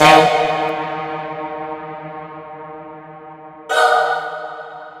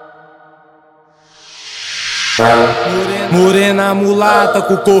Morena mulata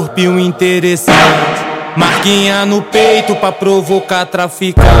com corpinho interessante, marquinha no peito pra provocar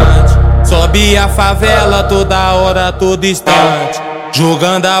traficante. Sobe a favela toda hora, todo instante,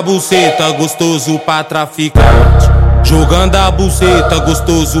 jogando a buceta gostoso pra traficante. Jogando a buceta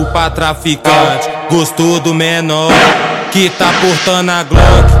gostoso pra traficante. Gostou do menor que tá portando a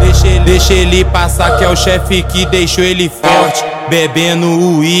Glock? Deixa ele passar que é o chefe que deixou ele forte. Bebendo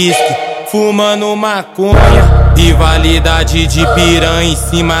uísque, fumando maconha. Rivalidade de piranha em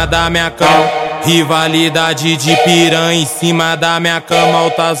cima da minha cama. Rivalidade de piranha em cima da minha cama.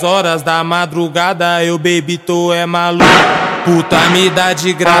 Altas horas da madrugada eu baby tô é maluco. Puta me dá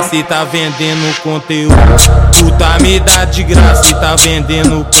de graça e tá vendendo conteúdo. Puta me dá de graça e tá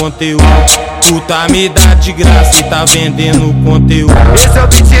vendendo conteúdo. Puta me dá de graça e tá vendendo conteúdo. Esse é o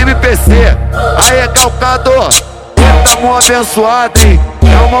Vitin Mpc, aí é calcador. Tamo abençoado, hein?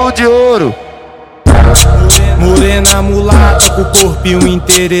 É o mão de ouro. Morena mulata com corpinho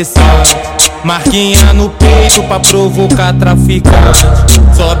interessante, marquinha no peito pra provocar traficante.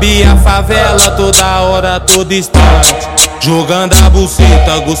 Sobe a favela toda hora, todo instante, jogando a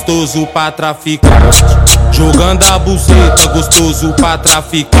buceta gostoso pra traficante. Jogando a buceta gostoso pra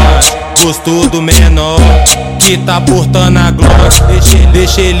traficante. Gostou do menor que tá portando a Glock?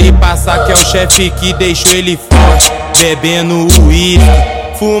 Deixa ele passar que é o chefe que deixou ele forte. Bebendo uísque,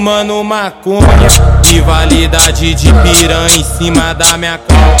 fumando maconha. Rivalidade de piranha em cima da minha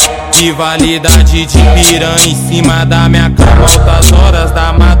cama. Rivalidade de piranha em cima da minha cama. Altas horas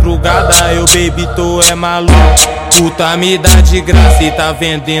da madrugada eu baby tô é maluco. Puta me dá de graça e tá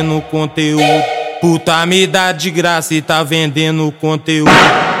vendendo conteúdo. Puta me dá de graça e tá vendendo conteúdo.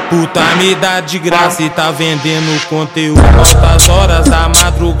 Puta me dá de graça e tá vendendo conteúdo. Altas horas da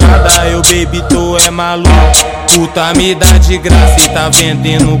madrugada eu baby tô é maluco. Puta me dá de graça e tá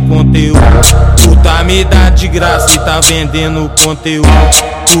vendendo conteúdo. Puta me dá de graça e tá vendendo conteúdo.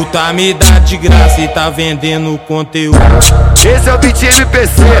 Puta me dá de graça e tá vendendo conteúdo. Esse é o Vitin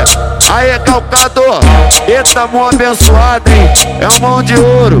Mpc, aí é calcador. E tamo abençoado, hein? É o mão de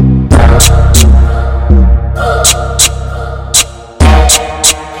ouro.